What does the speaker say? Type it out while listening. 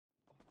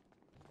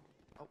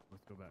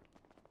Go back.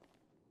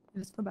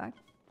 Just go back.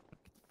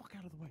 Get the fuck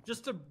out of the way.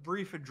 Just a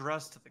brief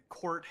address to the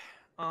court.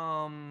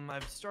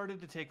 I've started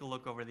to take a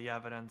look over the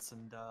evidence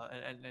and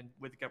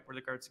with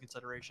regards to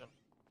consideration.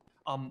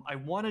 I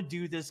want to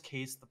do this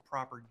case the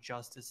proper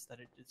justice that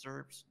it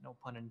deserves. No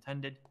pun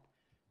intended.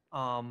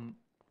 I'm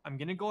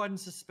gonna go ahead and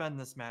suspend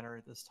this matter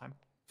at this time.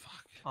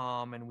 Fuck.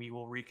 And we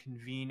will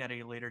reconvene at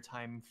a later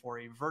time for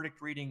a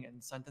verdict reading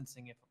and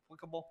sentencing if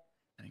applicable.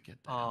 I didn't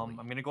get that. I'm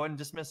gonna go ahead and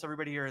dismiss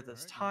everybody here at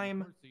this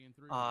time.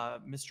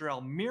 Mr.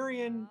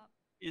 Almerian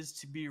is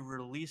to be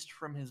released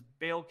from his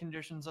bail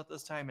conditions at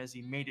this time as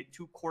he made it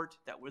to court.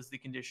 That was the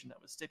condition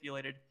that was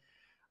stipulated.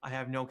 I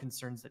have no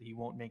concerns that he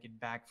won't make it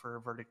back for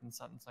a verdict and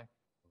sentencing.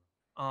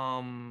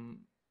 I'm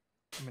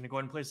going to go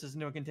ahead and place this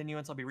into a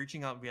continuance. I'll be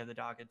reaching out via the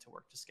docket to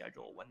work to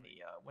schedule when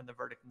the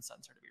verdict and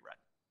sentence are to be read.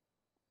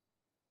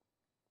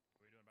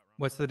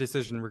 What's the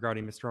decision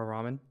regarding Mr.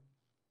 Rahman?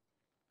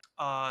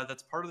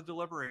 That's part of the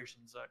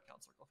deliberations,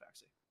 Councilor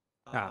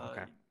Colfaxi.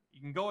 Okay. You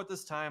can go at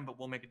this time, but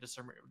we'll make a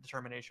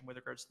determination with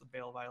regards to the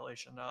bail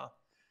violation.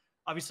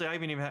 Obviously, I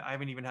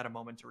haven't even had a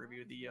moment to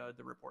review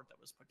the report that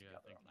was put together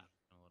on that.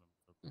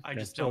 I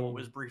just know what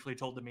was briefly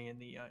told to me in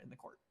the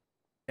court.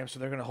 Yeah, so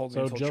they're gonna hold me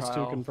So until just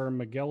trial. to confirm,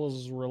 Miguel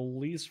is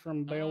released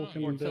from bail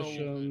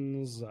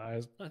conditions.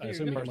 I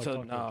assume he might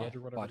talk to the judge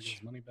or whatever to get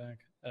his money back.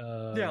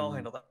 Yeah, I'll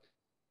handle that.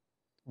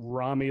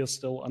 Ramee is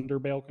still under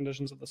bail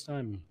conditions at this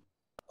time.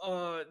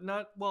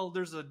 Not well.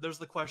 There's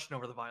the question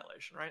over the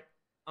violation, right?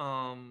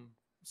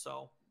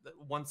 So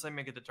once I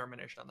make a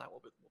determination on that,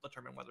 we'll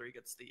determine whether he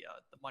gets the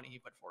money he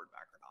put forward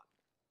back or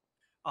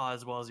not,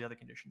 as well as the other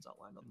conditions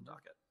outlined on the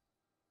docket.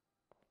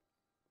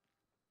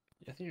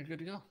 I think you're good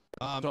to go.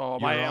 So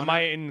am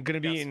I gonna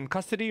be in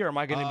custody or am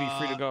I gonna be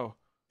free to go?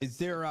 Is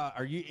there?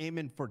 Are you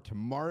aiming for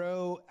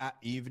tomorrow at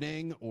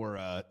evening or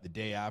the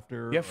day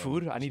after? You have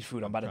food? I need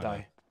food. I'm about to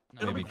die.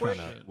 It'll be quick.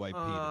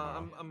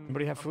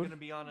 Anybody have food? I'm gonna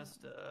be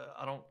honest.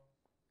 I don't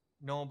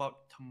know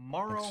about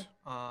tomorrow.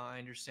 I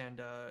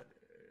understand,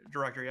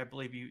 Director. I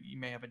believe you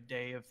may have a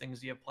day of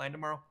things you have planned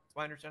tomorrow. That's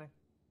my understanding.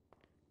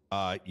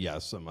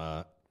 Yes,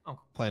 I'm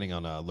planning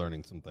on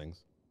learning some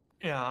things.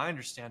 Yeah, I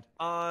understand.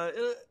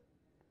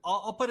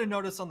 I'll put a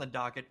notice on the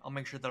docket. I'll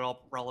make sure that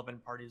all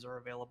relevant parties are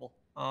available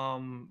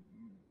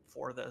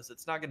for this.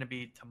 It's not going to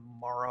be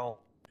tomorrow.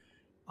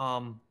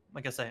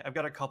 Like I say, I've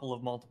got a couple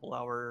of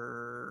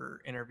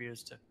multiple-hour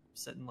interviews to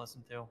sit and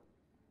listen to,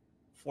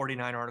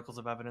 49 articles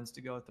of evidence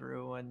to go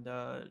through, and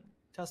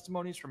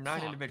testimonies from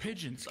 9 individuals.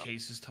 Pigeon's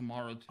case is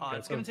tomorrow too.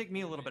 It's going to take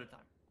me a little bit of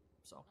time.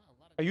 So.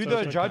 Are you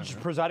the judge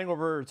presiding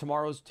over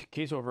tomorrow's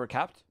case over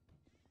Capped?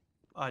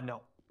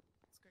 No.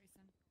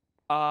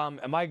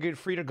 Am I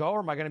free to go, or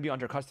am I going to be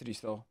under custody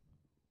still?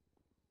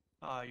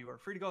 You are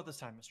free to go at this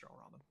time, Mr.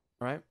 O'Rahman.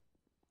 Right.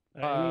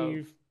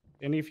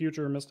 Any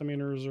future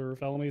misdemeanors or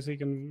felonies he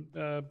can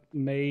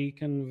may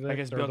convict. I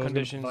guess bail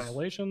conditions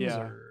violations.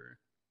 Yeah. Or...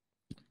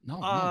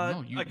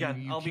 No.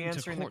 Again, I'll be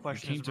answering the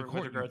questions with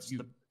regards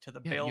to the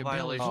bail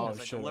violations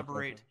as I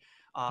deliberate.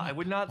 I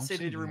would not say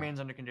that he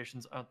remains under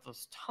conditions at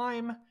this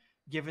time,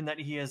 given that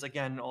he has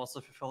again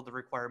also fulfilled the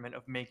requirement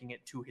of making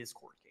it to his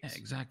court case. Yeah,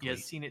 exactly. He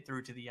has seen it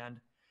through to the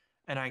end.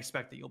 And I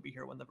expect that you'll be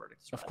here when the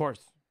verdict is read. Of course.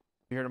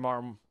 Be here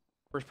tomorrow.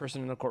 First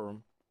person in the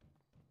courtroom.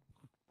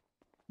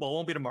 Well, it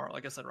won't be tomorrow.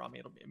 Like I said, Ramee,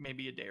 it'll be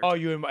maybe a day or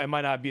two. It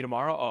might not be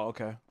tomorrow? Oh,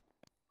 okay.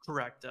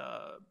 Correct.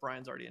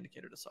 Brian's already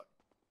indicated as such.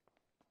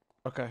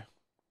 Okay.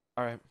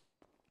 All right.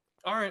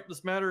 All right.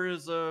 This matter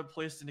is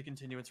placed into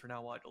continuance for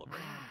now while I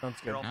deliberate.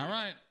 Sounds good. All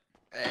right.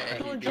 Hey,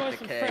 Go enjoy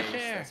some fresh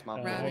air. That's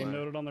my I boy.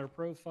 noted on their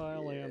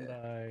profile, and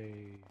I.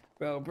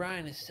 Bro,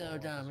 Brian is so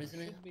dumb,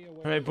 isn't it?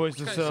 All right, boys.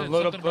 Let's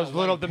load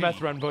up the meth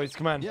run, boys.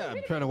 Come on. Yeah,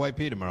 I'm trying to white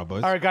pee tomorrow,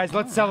 boys. All right, guys.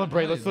 Let's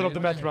celebrate. Let's load up the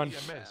meth run.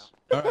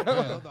 All right,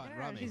 hold on,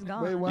 Ramee. She's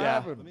gone. Wait, what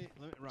happened? Let me,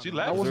 She Ramee.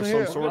 left. I Was wasn't there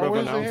here. some sort I of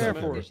wasn't announcement?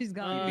 here for it. She's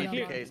gone. You beat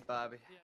the case, Bobby.